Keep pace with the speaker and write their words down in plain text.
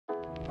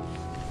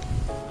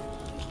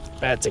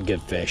That's a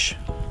good fish.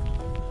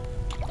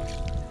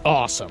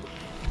 Awesome.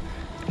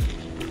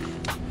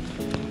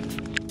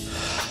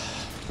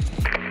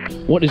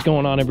 What is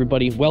going on,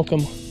 everybody?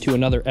 Welcome to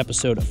another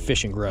episode of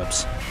Fish and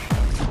Grubs.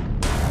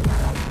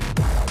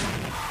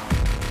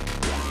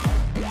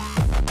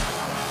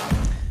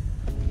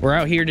 We're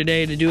out here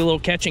today to do a little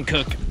catch and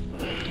cook.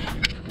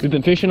 We've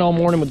been fishing all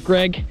morning with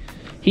Greg.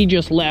 He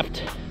just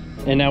left,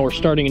 and now we're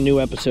starting a new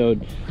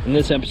episode. In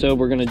this episode,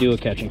 we're gonna do a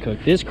catch and cook.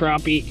 This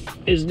crappie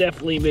is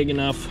definitely big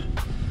enough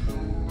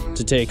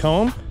to take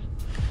home.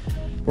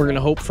 We're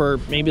gonna hope for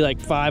maybe like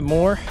 5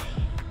 more.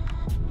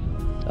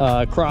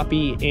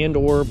 Crappie and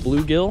or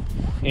bluegill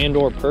and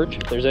or perch,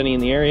 if there's any in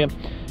the area.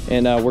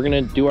 And we're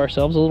gonna do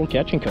ourselves a little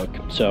catch and cook.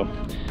 So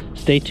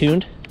stay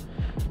tuned.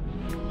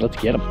 Let's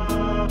get them.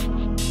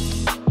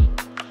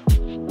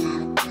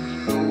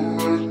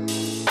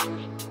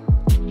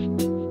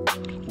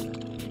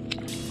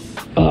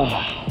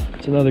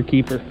 It's another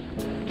keeper.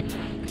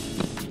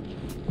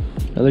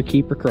 Another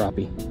keeper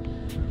crappie.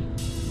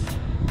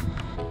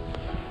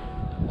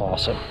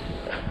 Awesome.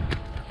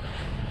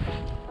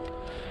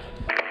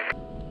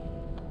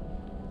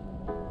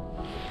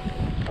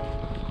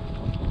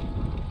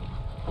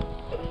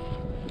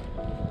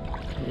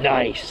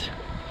 Nice.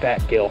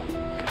 Fat gill.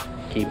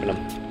 Keeping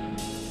them.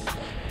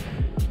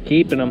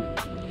 Keeping them.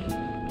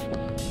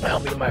 That'll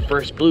be my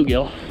first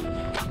bluegill.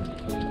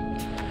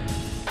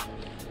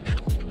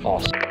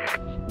 Awesome.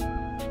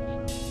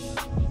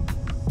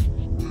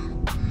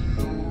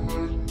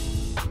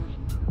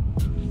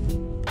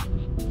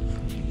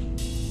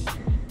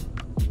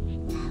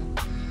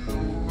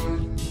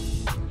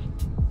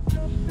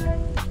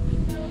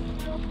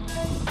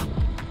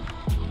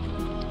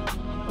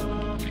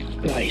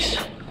 Nice.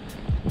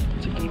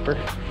 It's a keeper.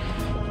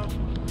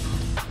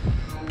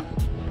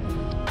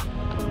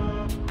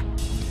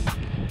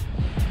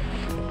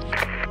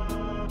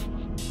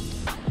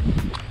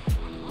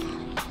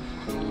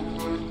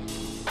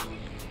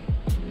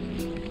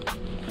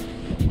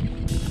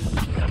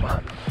 Come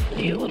on,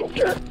 need a little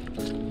dirt.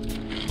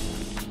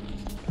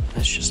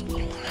 That's just a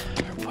little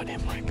one. Put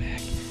him right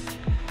back.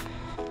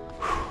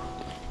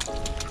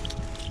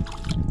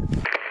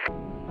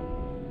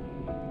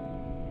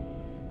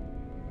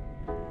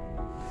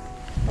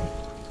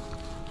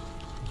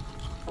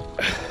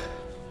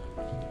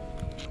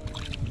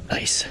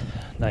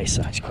 Nice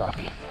size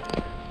crappie.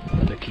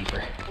 Another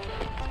keeper.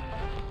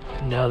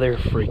 Another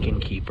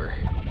freaking keeper.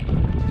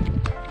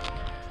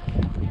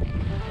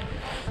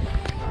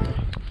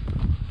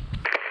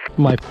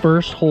 My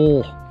first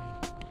hole.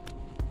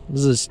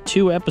 This is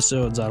 2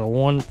 episodes out of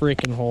 1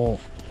 freaking hole.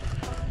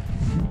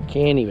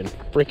 Can't even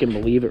freaking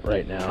believe it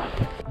right now.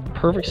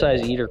 Perfect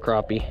size eater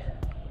crappie.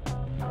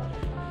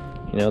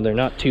 You know, they're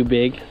not too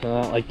big. They're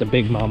not like the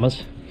big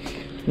mamas.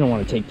 You don't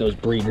want to take those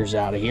breeders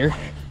out of here.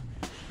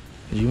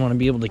 You want to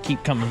be able to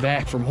keep coming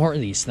back for more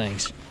of these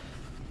things.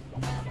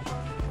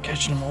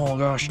 Catching them all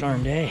gosh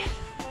darn day.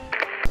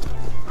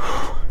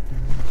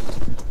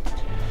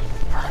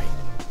 Alright.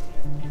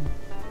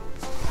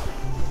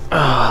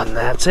 And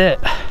that's it.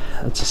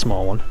 That's a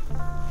small one.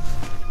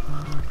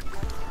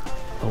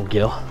 Little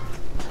gill.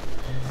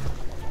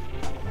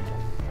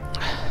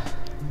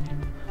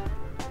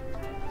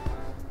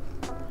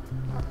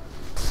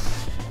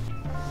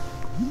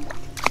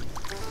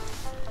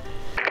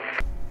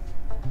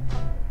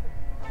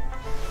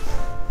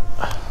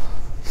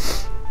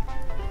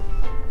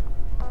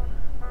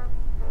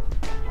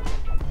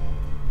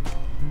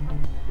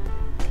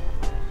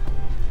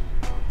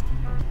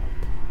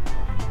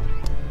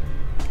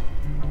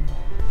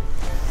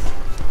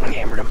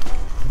 Hammered him.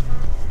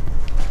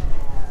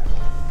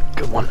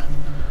 Good one.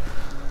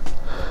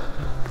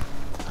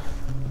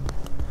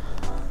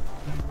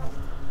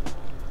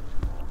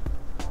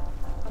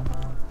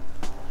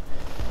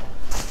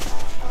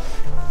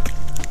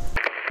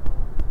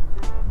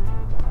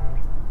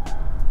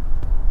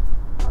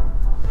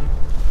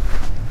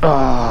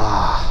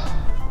 Ah,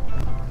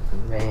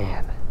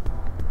 man.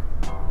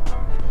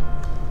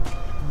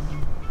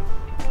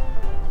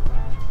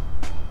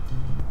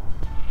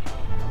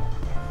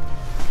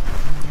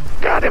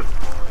 Got him.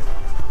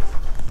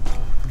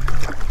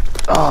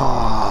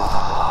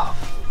 Oh,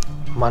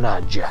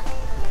 manaja.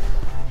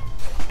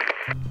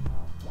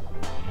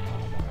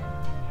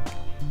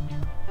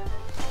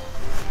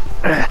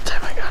 That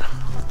time I got him.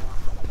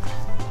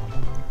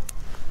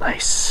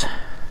 Nice.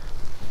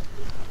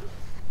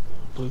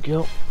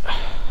 Bluegill.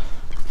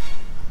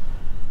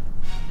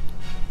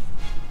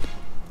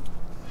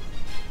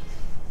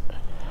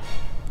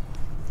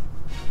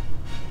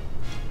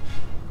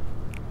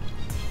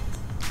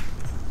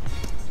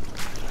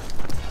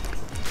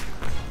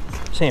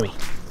 Sammy.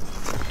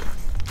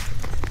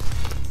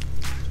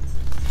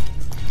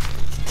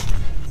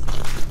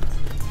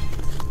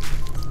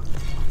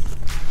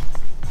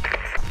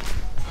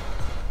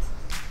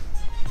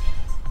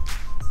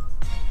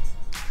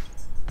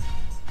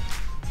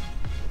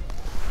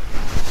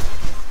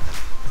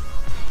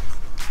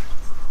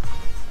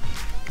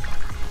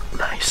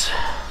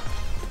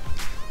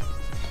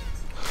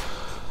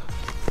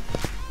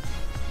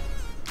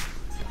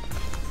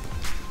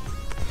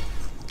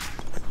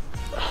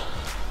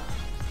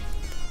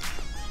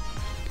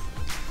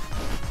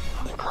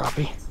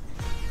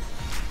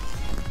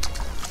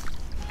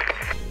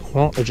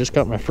 Well, I just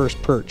got my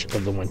first perch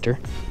of the winter.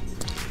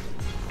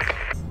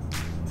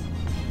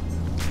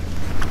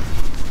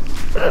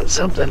 That's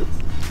something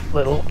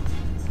little.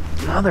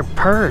 Another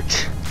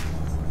perch.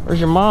 Where's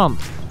your mom?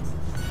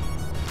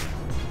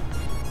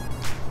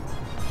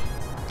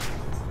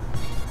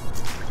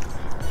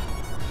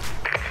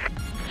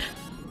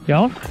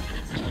 Y'all?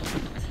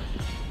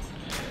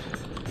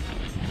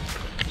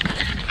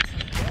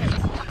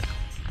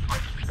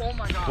 Oh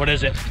my God. What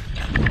is it?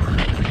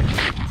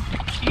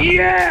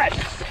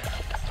 Yes!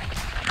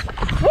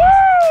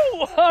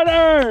 Woo!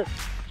 Hunter!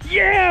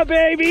 Yeah,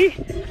 baby!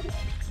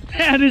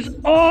 That is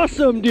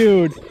awesome,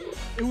 dude!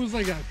 It was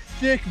like a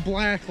thick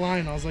black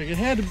line. I was like, it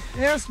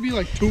has to be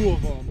like 2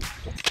 of them.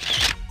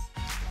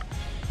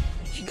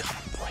 You got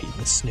him right in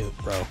the snoot,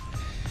 bro.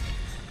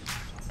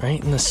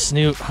 Right in the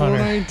snoot, Hunter.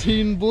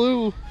 419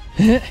 blue.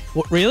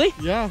 What, really?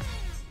 Yeah.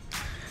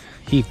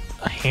 He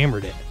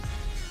hammered it.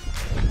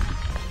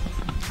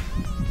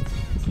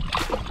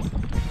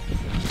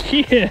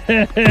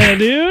 Yeah,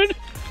 dude.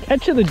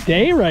 Catch of the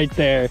day right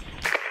there.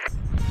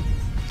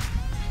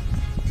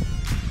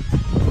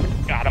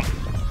 Got him.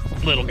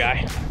 Little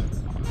guy.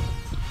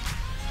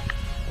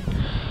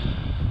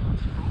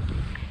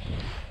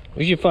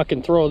 We should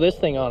fucking throw this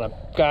thing on a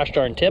gosh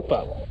darn tip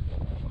up.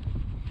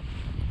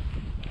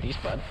 Peace,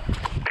 bud.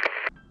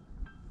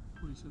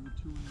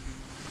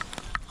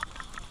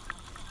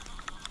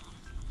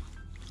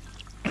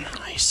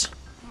 Nice.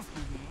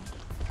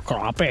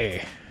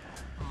 Crappie.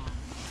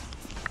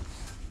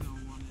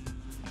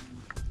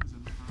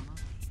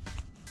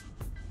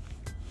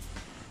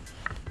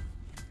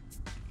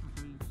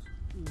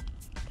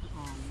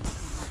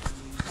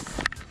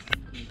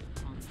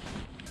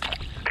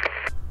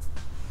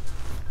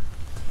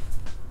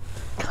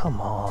 Come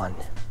on.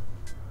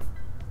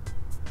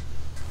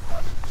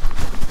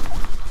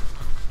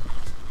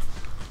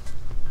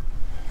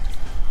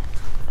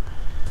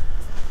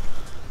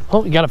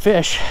 Oh, you got a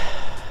fish.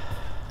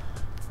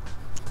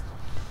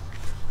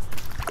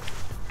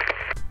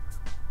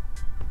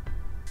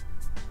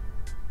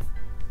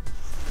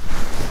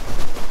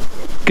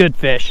 Good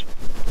fish.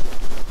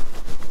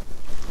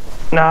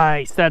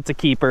 Nice, that's a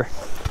keeper.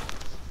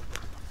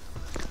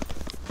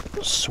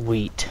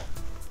 Sweet.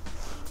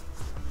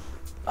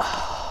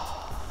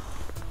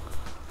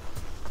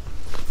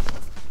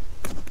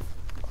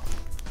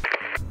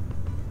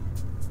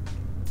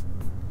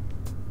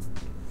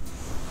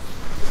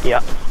 Yeah.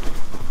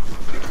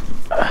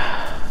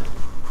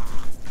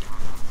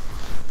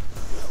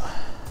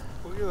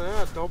 Look at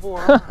that, double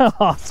R.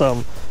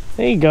 Awesome.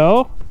 There you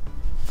go.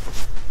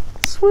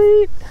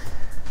 Sweet.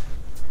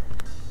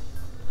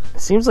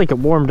 Seems like it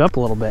warmed up a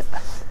little bit.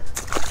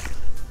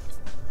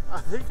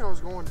 I think I was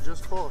going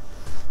just hook.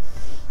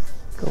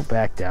 Go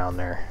back down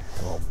there,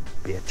 little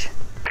bitch.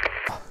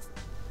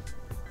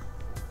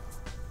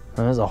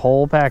 There's a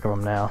whole pack of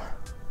them now.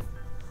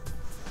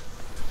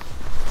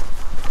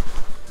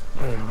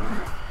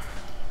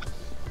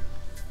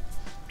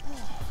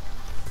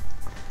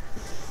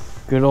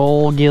 Good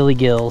old gilly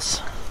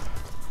gills.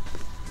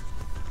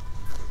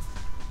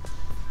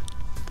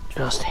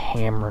 Just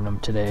hammering them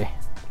today.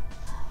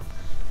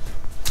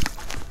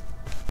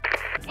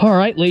 All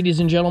right, ladies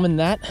and gentlemen,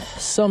 that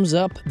sums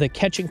up the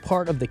catching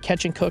part of the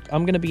catch and cook.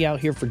 I'm gonna be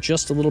out here for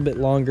just a little bit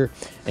longer,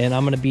 and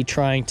I'm gonna be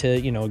trying to,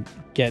 you know,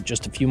 get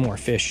just a few more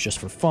fish just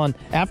for fun.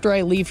 After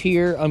I leave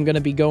here, I'm gonna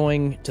be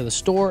going to the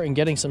store and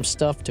getting some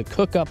stuff to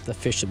cook up the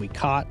fish that we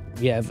caught.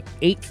 We have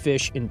 8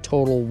 fish in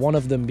total, one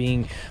of them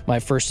being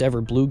my first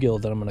ever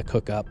bluegill that I'm gonna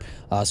cook up.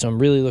 So I'm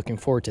really looking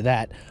forward to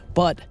that.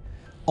 But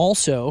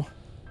also,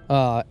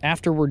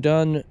 after we're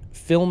done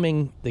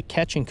filming the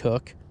catch and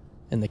cook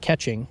and the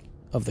catching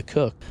of the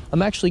cook,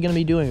 I'm actually going to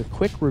be doing a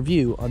quick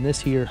review on this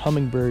here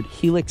Humminbird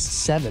Helix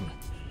 7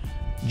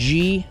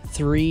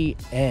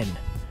 G3N.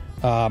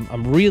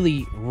 I'm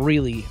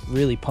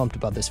really pumped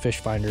about this fish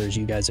finder, as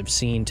you guys have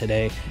seen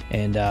today,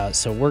 and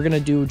so we're going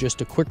to do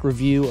just a quick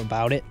review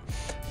about it,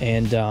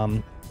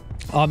 and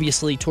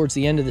obviously towards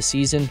the end of the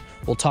season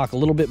we'll talk a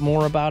little bit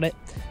more about it,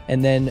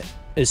 and then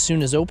as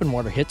soon as open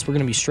water hits, we're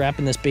going to be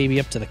strapping this baby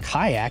up to the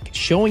kayak,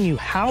 showing you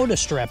how to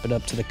strap it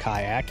up to the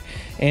kayak,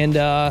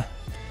 and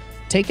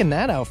taking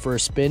that out for a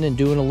spin and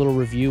doing a little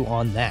review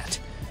on that.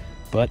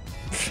 But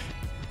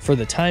for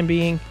the time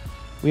being,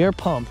 we are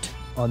pumped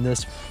on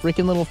this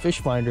freaking little fish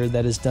finder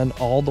that has done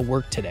all the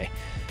work today.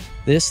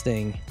 This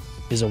thing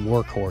is a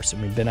workhorse,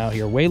 and we've been out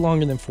here way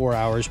longer than 4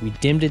 hours. We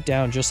dimmed it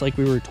down just like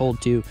we were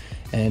told to,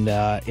 and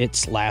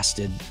it's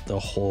lasted the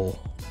whole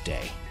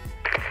day.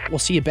 We'll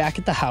see you back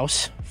at the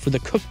house for the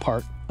cook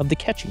part of the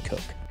catch and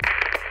cook.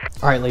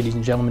 All right, ladies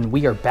and gentlemen,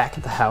 we are back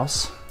at the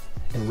house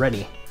and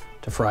ready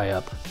to fry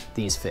up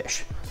these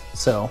fish.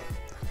 So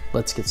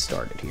let's get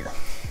started here.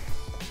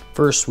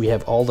 First, we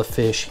have all the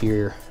fish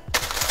here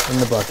in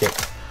the bucket,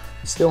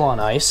 still on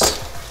ice.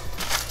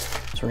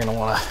 So we're gonna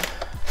wanna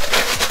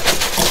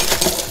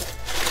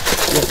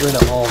get rid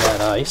of all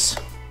that ice.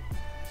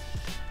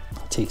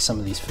 Take some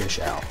of these fish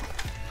out.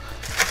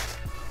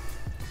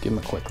 Give them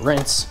a quick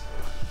rinse.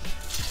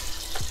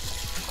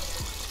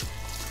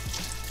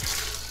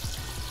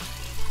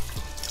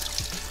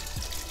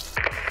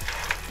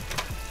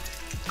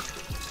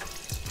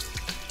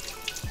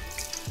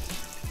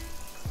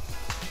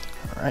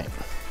 All right,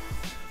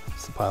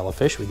 that's the pile of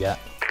fish we got.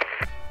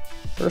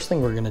 First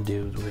thing we're gonna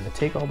do is we're gonna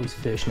take all these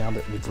fish, now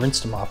that we've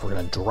rinsed them off, we're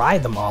gonna dry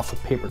them off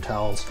with paper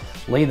towels,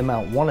 lay them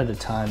out one at a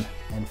time,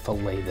 and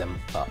fillet them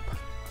up.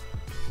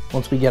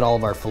 Once we get all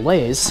of our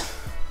fillets,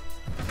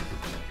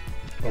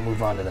 we'll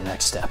move on to the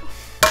next step.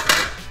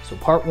 So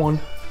part one,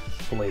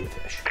 fillet the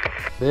fish.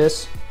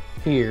 This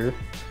here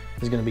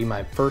is gonna be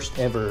my first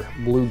ever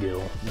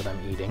bluegill that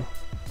I'm eating.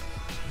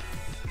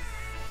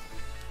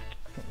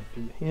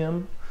 Do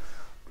him,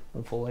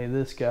 we'll fillet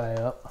this guy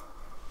up.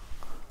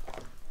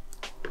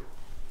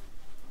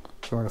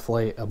 So we're gonna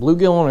fillet a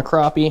bluegill and a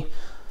crappie,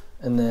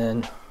 and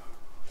then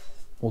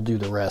we'll do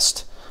the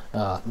rest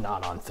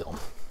not on film.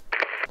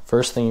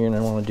 First thing you're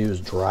gonna wanna do is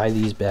dry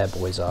these bad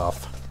boys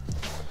off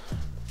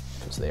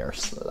because they are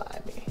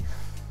slimy.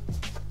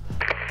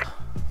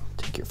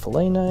 Take your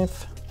fillet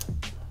knife,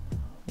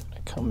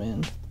 come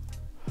in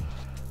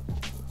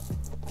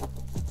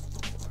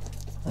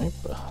right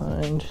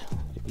behind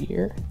the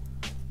ear,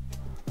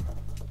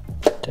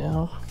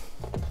 down,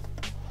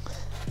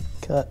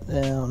 cut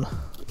down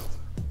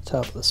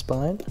top of the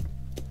spine.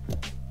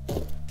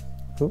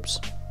 Oops,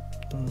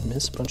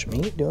 missed a bunch of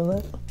meat doing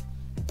that.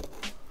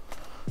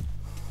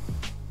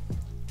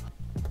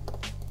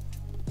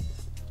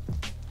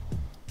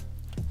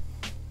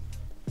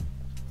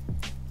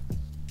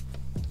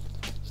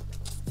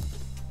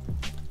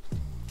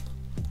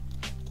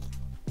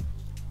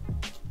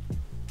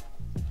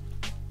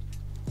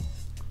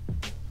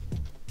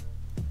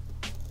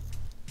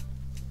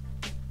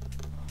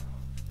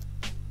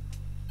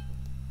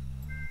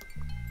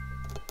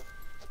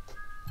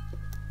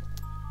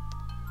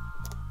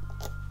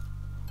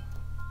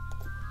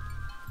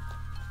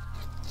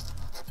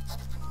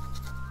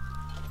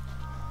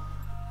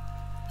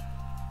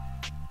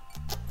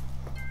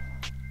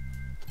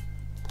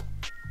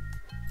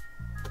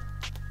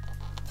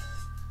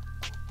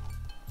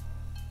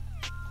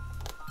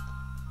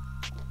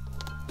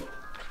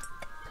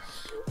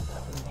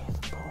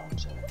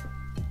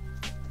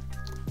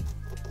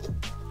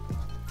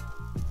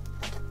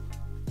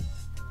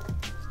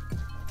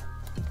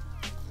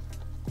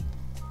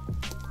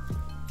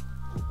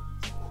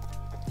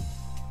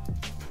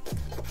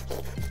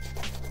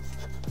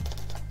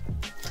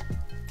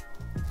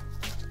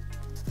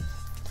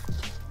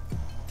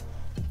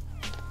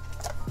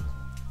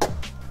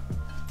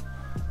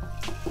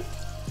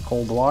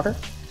 Cold water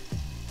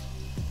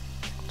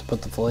to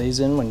put the fillets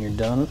in when you're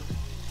done.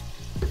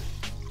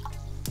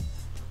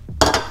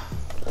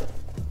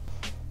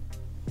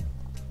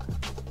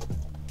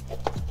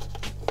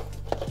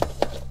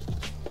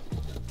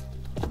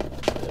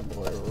 That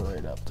boy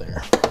right up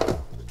there.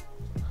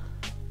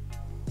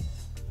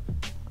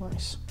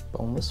 Nice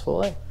boneless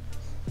fillet.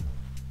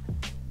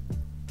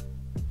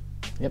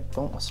 Yep,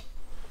 boneless.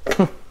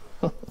 We're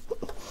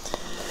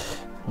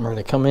going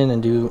to come in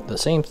and do the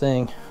same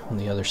thing on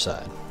the other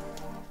side.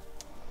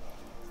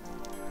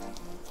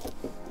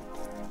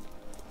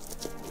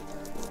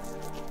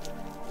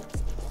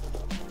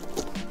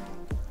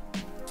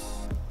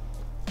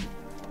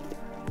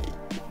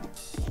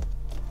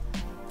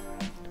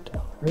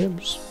 Down the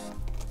ribs.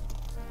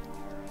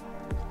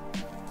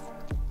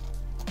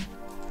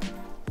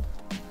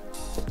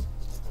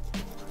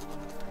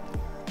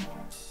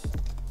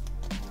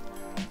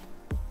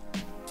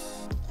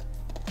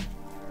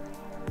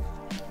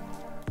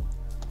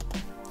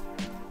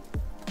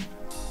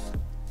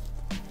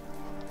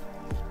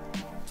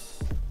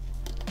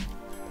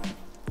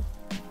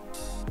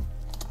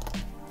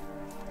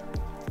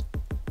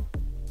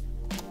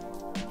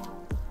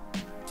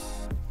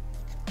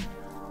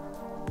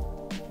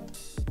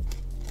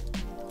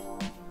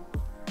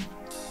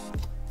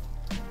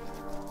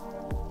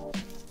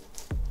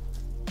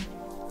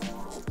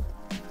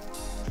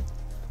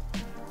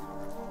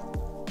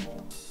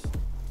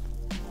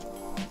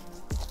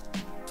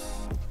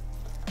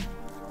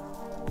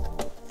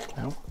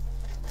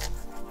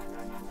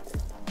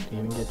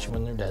 Even get you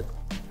when they're dead.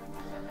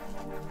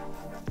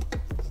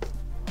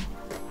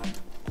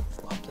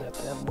 Flop that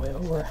bad boy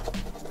over.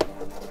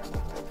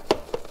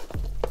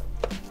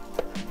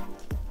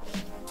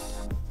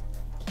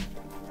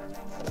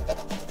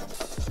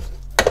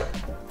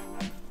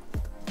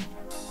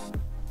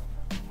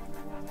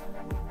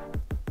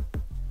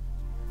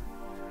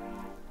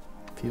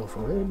 Feel for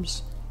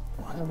ribs.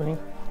 Don't have any.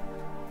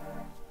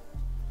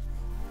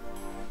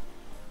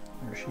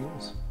 There she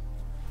is.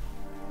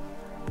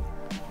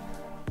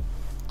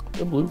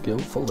 The bluegill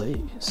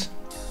fillets.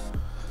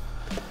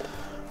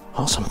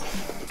 Awesome.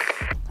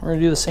 We're gonna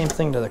do the same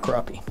thing to the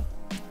crappie.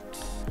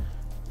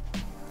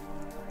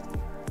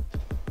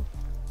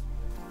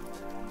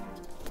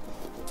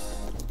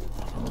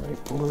 All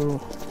right,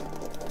 blue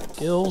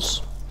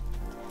gills.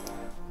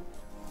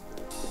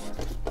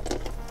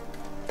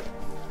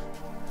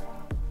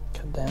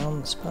 Cut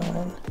down the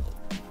spine.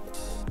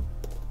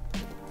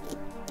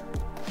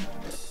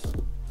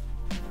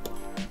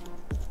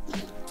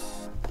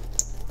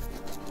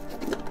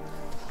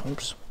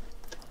 Oops,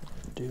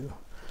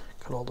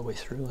 cut all the way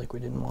through like we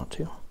didn't want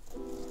to.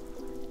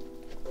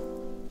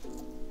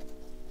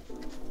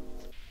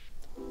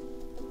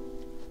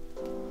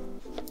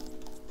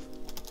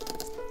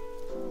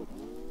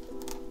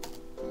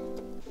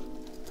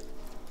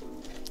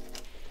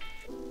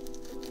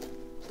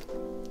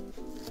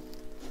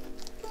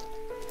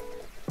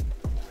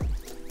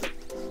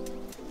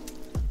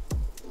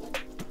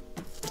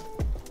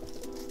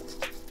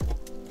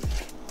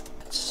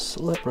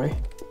 slippery.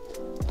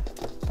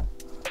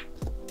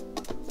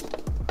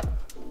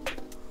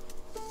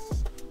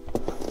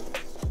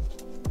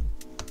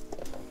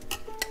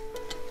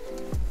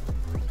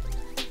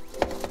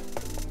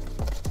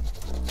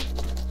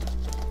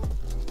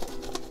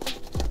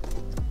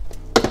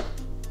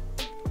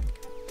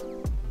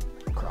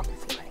 Crappie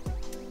fillet.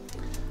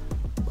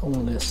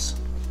 Boneless.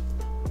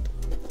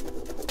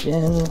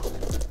 Again.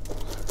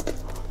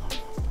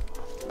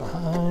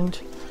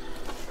 Behind.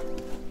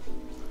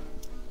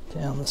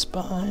 Down the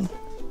spine.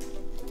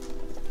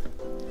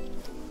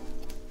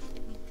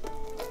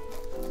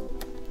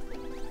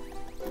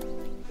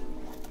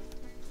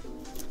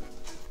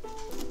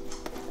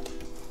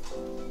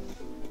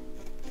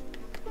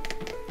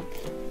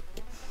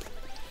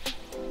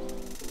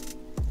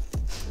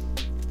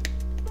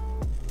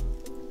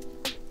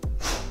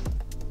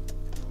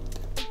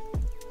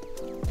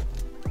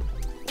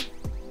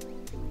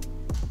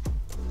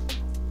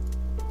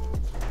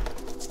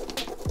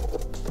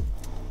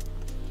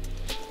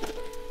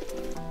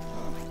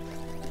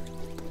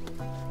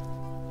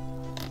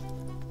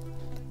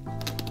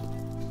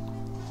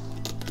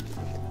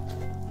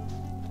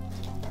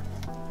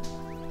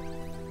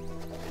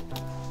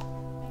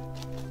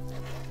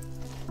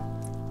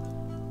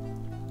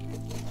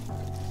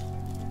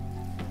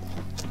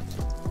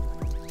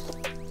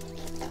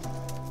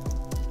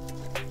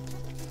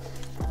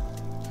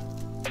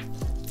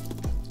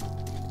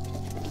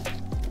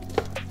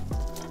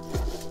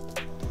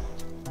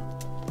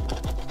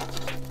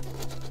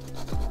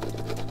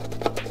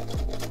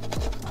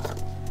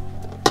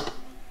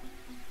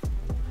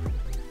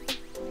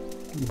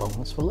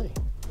 Boneless fillet.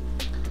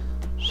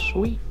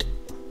 Sweet.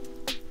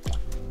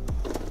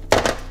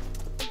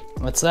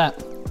 That's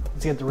that.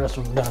 Let's get the rest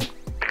of them done.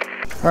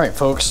 All right,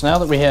 folks, now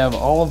that we have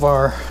all of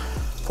our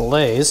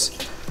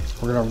fillets,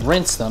 we're gonna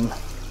rinse them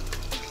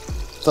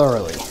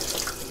thoroughly.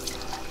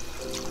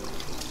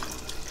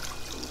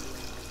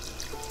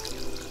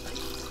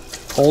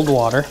 Cold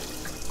water.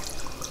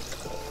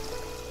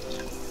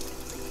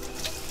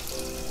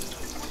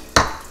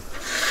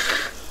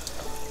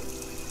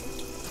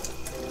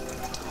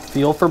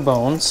 Feel for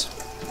bones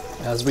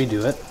as we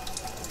do it.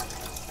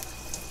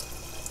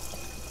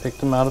 Pick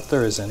them out if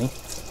there is any.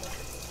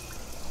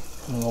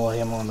 And we'll lay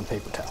them on the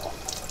paper towel.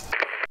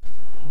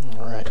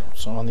 All right,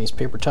 so on these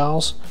paper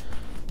towels,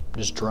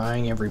 I'm just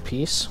drying every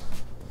piece.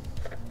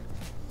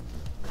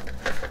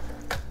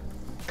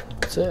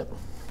 That's it.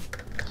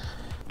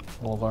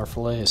 All of our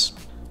fillets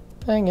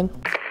hanging.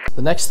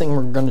 The next thing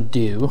we're gonna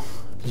do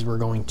is we're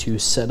going to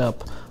set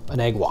up an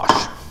egg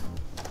wash.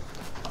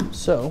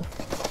 So,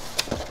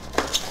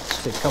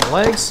 take a couple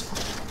eggs,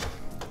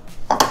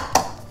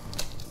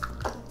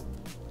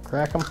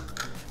 crack them,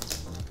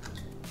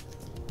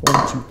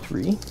 1, 2,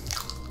 3.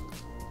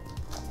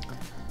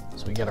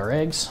 So we get our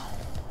eggs,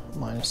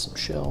 minus some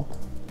shell.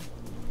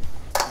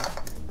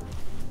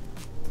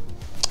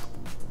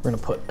 We're gonna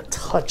put a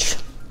touch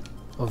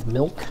of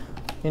milk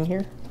in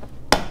here.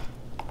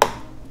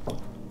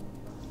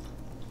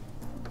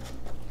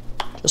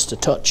 Just a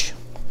touch.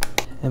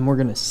 And we're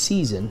gonna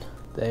season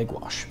the egg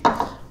wash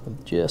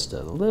with just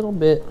a little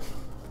bit of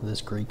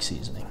this Greek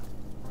seasoning.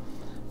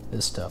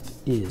 This stuff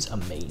is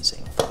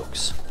amazing,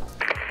 folks.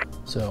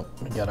 So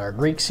we got our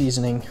Greek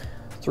seasoning,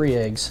 3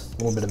 eggs,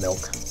 a little bit of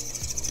milk.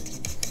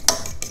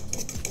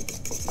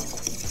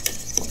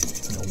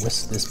 I'm gonna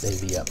whisk this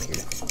baby up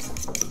here.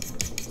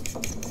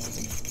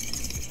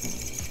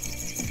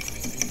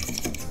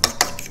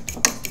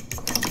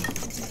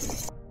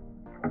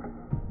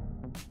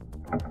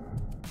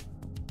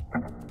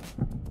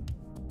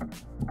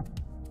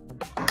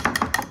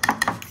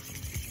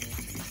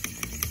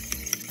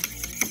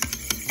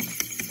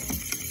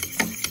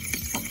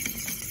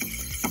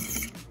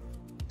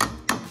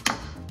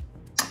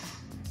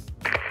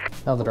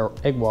 Now that our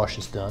egg wash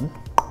is done,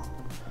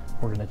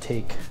 we're gonna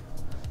take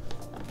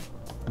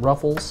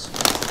Ruffles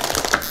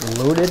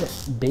loaded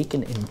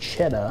bacon and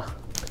cheddar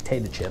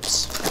potato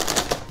chips,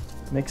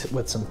 mix it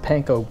with some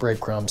panko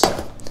breadcrumbs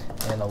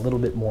and a little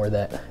bit more of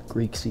that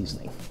Greek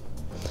seasoning.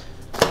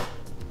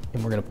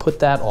 And we're gonna put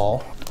that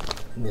all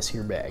in this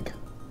here bag.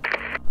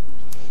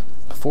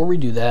 Before we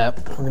do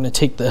that, we're gonna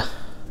take the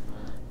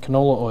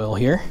canola oil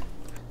here,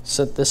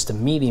 set this to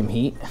medium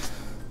heat.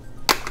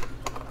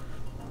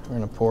 We're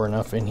gonna pour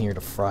enough in here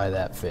to fry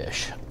that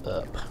fish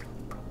up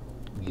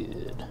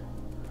good.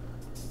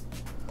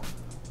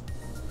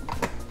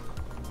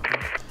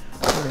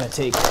 We're gonna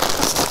take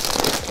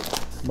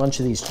a bunch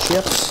of these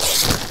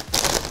chips,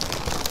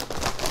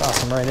 toss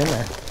them right in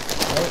there,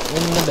 right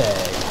in the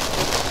bag.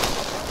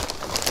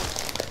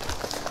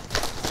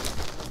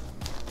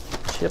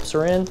 Chips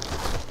are in,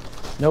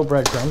 no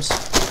breadcrumbs,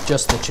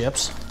 just the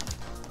chips.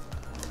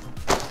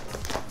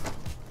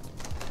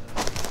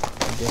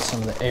 Get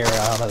some of the air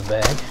out of the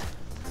bag.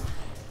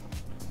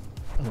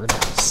 And we're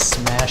gonna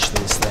smash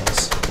these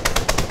things.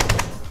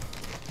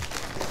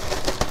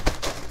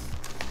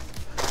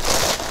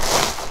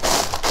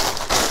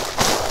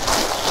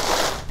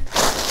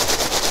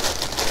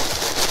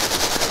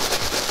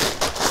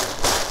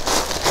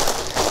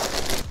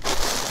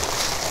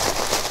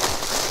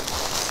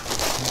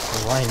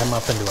 Grind them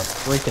up into a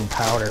freaking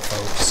powder,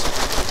 folks.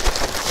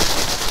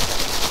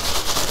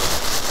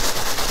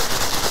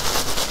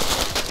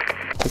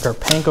 Take our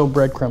panko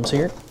breadcrumbs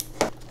here.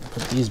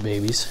 Put these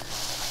babies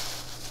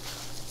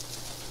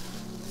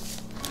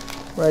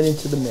right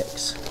into the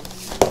mix.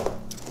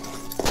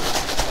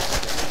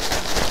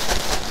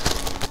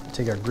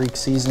 Take our Greek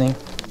seasoning.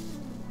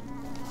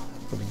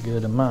 Put a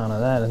good amount of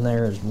that in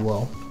there as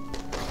well.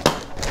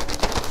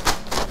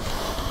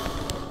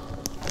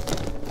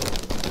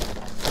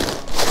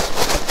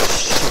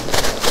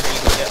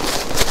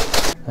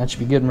 That should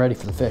be good and ready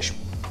for the fish.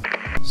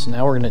 So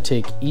now we're going to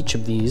take each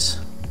of these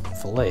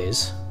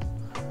fillets,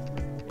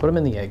 put them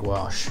in the egg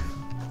wash,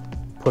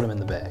 put them in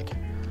the bag.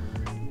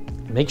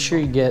 Make sure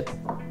you get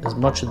as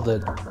much of the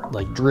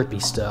like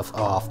drippy stuff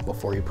off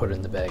before you put it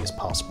in the bag as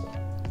possible,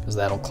 because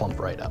that'll clump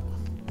right up.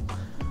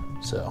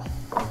 So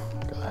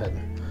go ahead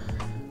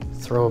and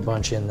throw a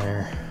bunch in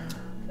there.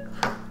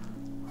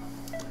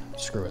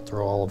 Screw it,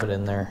 throw all of it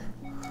in there,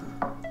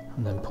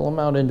 and then pull them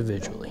out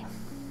individually.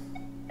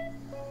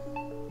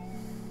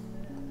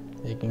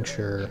 Making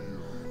sure that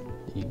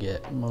you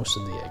get most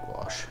of the egg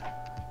wash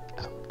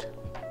out.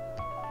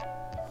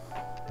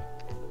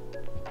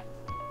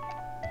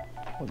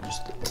 We'll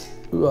just,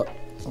 oh,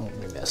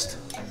 we missed.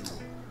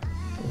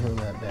 Throw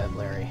that bad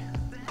Larry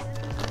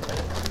right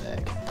in the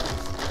bag.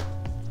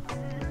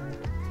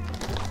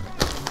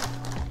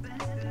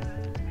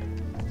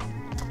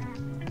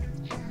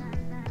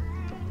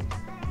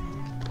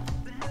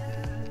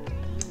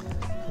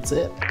 That's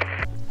it.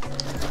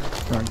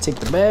 We're going to take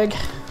the bag,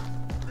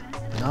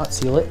 not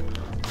seal it.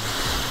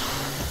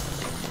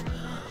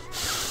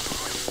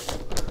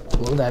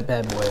 Blow that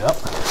bad boy up.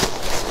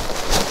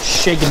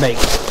 Shake and bake.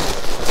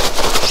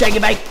 Shake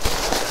and bake.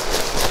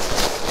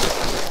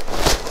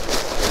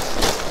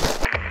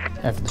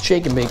 After the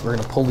shake and bake, we're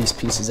gonna pull these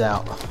pieces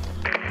out.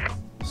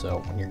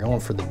 So when you're going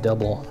for the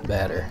double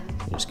batter,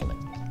 you're just gonna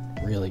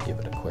really give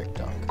it a quick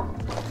dunk.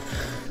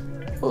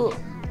 Oh,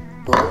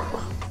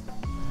 oh.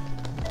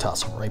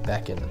 Toss them right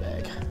back in the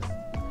bag.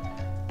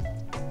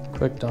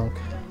 Quick dunk.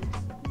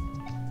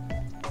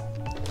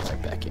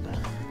 Right back in.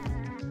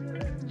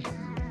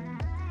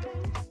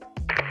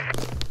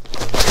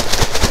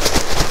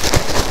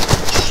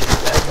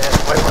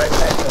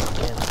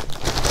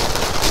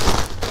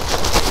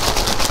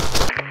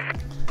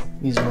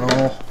 These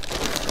are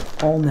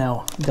all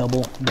now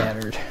double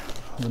battered.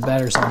 The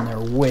batter's on there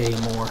way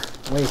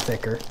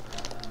thicker,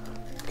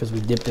 because we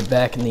dipped it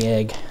back in the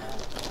egg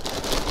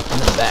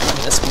and then back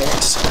in this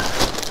mix.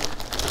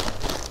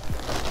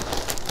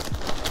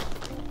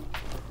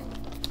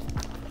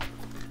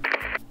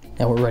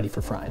 Now we're ready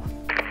for frying.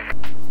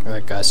 All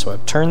right, guys, so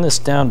I've turned this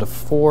down to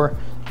 4.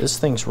 This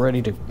thing's ready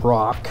to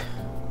rock.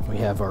 We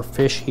have our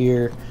fish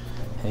here,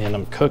 and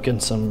I'm cooking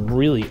some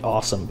really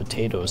awesome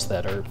potatoes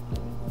that are,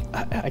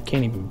 I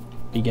can't even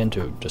begin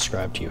to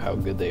describe to you how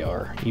good they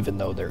are, even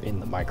though they're in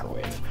the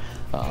microwave.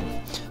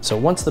 So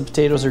once the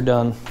potatoes are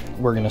done,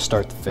 we're gonna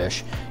start the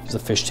fish, because the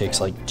fish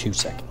takes like 2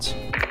 seconds.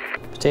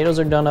 Potatoes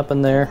are done up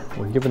in there.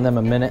 We're giving them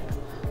a minute,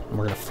 and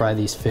we're gonna fry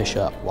these fish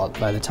up. Well,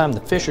 by the time the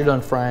fish are done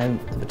frying,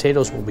 the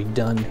potatoes will be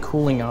done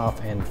cooling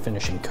off and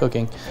finishing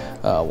cooking.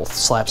 We'll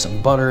slap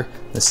some butter,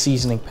 the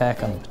seasoning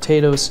pack on the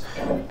potatoes.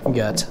 We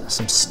got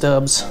some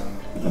stubs,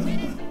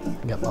 we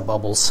got my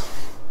bubbles,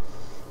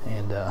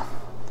 and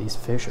these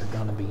fish are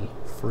gonna be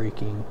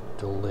freaking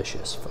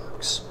delicious,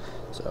 folks.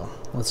 So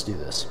let's do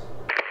this.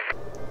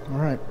 All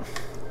right,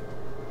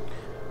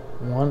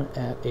 one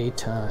at a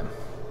time.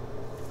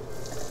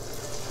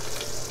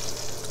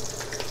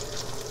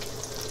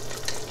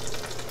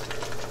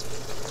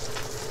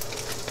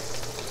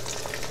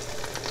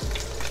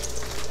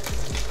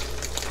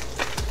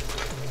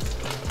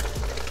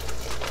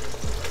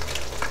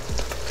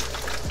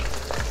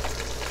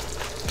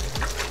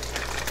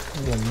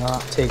 It will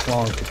not take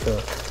long to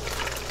cook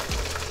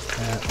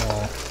at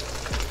all.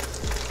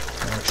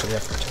 I actually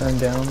have to turn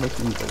down the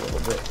heat a little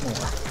bit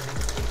more.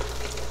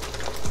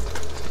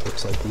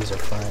 Looks like these are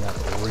frying up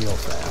real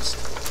fast.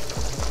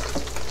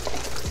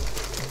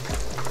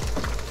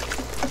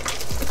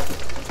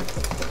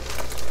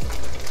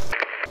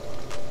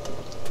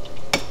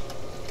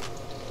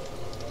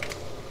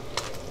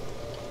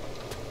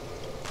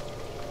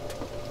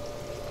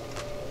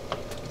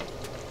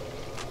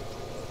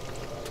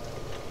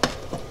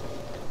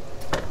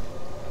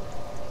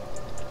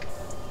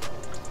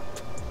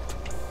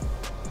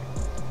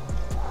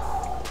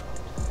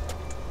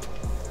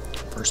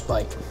 First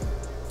bite.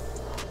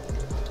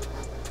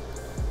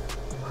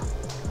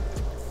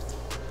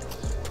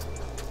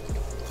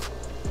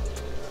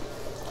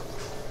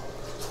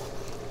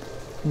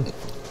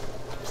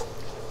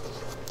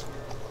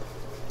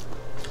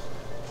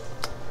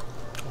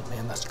 Oh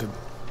man, that's good.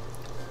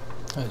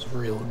 That's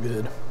real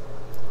good.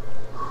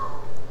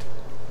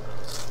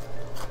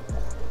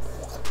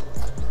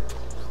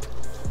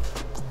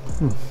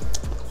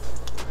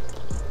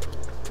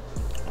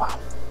 Wow.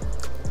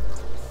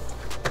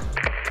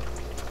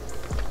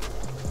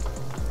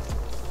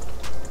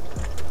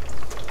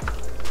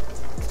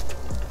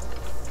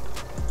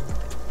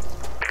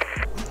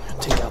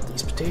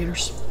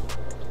 taters.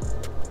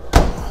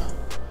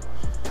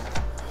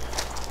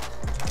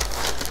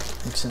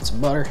 Mix in some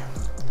butter.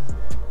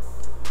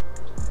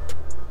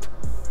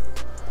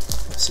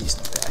 A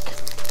seasoning pack.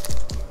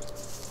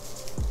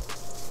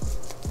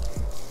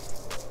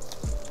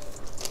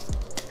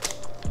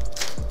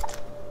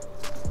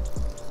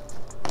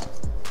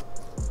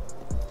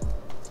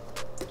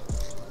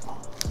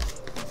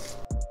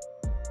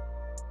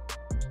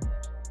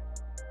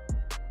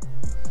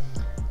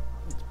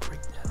 Let's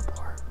break that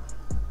apart.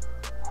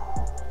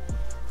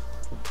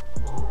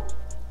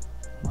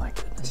 My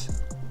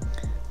goodness.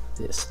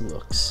 This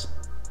looks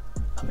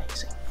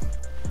amazing.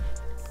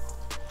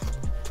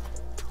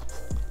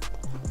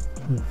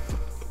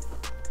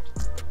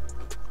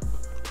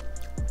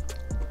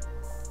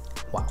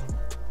 Wow.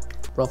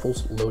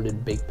 Ruffles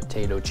loaded baked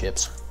potato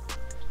chips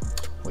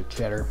with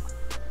cheddar,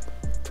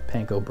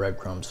 panko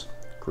breadcrumbs,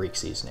 Greek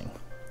seasoning.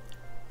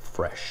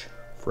 Fresh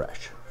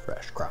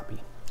crappie.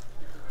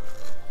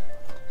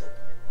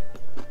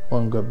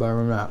 One good better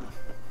than that.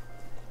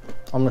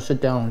 I'm gonna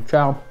sit down and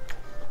chow.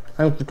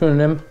 Thanks for tuning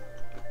in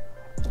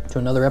to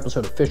another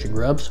episode of Fish and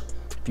Grubs.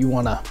 If you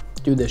wanna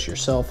do this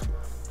yourself,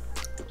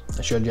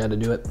 I showed you how to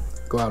do it.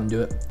 Go out and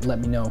do it. Let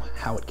me know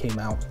how it came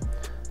out.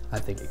 I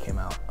think it came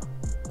out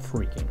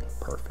freaking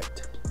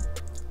perfect.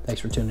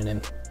 Thanks for tuning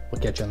in.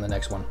 We'll catch you on the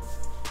next one.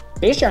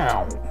 Peace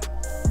out.